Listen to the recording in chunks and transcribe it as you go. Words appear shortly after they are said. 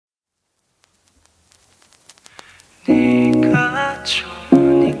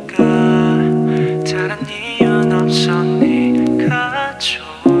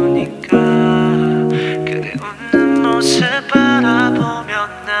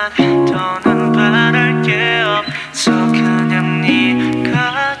더는 바랄 게 없어 그냥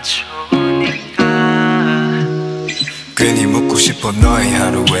네가 좋으니까. 괜히 묻고 싶어 너의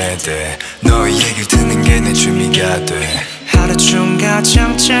하루에 대해 너의 얘기를 듣는 게 내 취미가 돼. 하루 중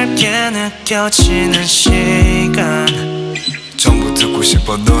가장 짧게 느껴지는 시간 전부 듣고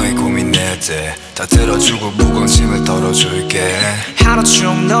싶어 너의 고민에 대해 다 들어주고 무거운 짐을 덜어줄게. 하루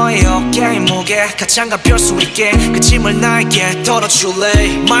중 너의 어깨의 무게 가장 가벼울 수 있게 그 짐을 나에게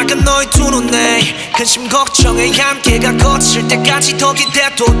덜어줄래. 맑은 너의 두 눈에 근심 걱정의 함께가 거칠 때까지 더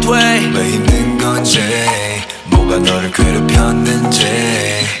기대도 돼. 왜 힘든 건지 뭐가 너를 괴롭혔는지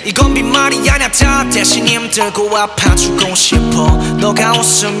이건 빈말이 아냐 다 대신 힘들고 아파주고 싶어. 너가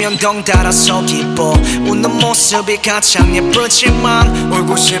웃으면 덩달아서 기뻐. 웃는 모습이 가장 예쁘지만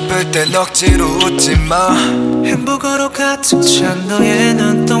울고 싶을 땐 억지로 웃지마. 행복으로 가득 찬 너의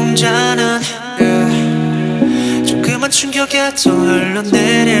눈동자는 조그만 충격에도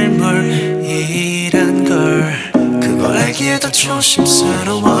흘러내릴 물이란 걸. 그걸 알기에도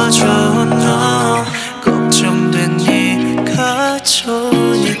조심스러워져. 너 걱정된 네가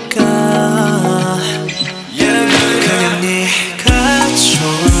좋으니까. 그냥 네가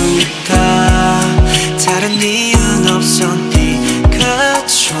좋으니까. 다른 이유는 없어. 네가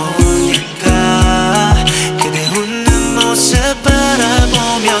좋으니까. 그대 웃는 모습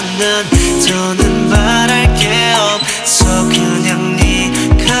바라보면 난 더는 바랄 게 없어. 그냥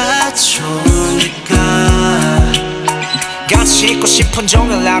네가 좋으니까. 같이 있고 싶은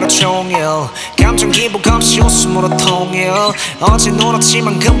종일 하루 종일 감정 기복 없이 웃음으로 통일. 어제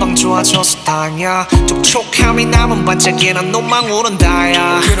울었지만 금방 좋아져서 다행이야. 촉촉함이 남은 반짝이는 눈망울은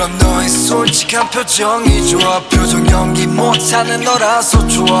다야. 그런 너의 솔직한 표정이 좋아. 표정 연기 못하는 너라서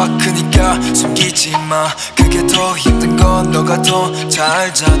좋아. 그니까 숨기지 마. 그게 더 힘든 건 너가 더 잘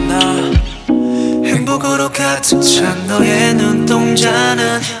알잖아. 행복으로 가득 찬 너의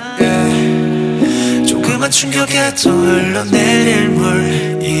눈동자는 조그만 충격에도 흘러내릴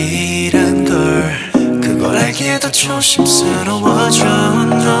물이란 걸. 그걸 알기에도 조심스러워져.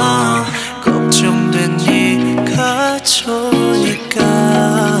 너 걱정된 네가 좋으니까.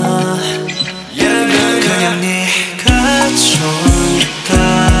 그냥 네가 좋으니까.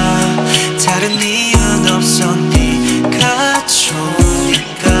 다른 이유는 없어. 네가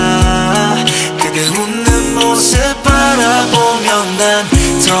좋으니까. 그대 웃는 모습 바라보면 난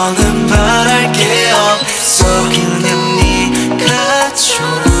더는 바랄 게 없어. 그냥 네가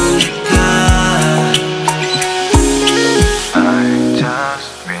좋으니까. I just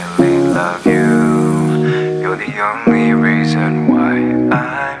really love you. You're the only reason why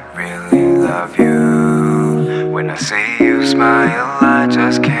I really love you. When I see you smile I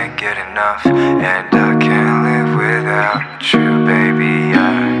just can't get enough. And I can't live without you, baby.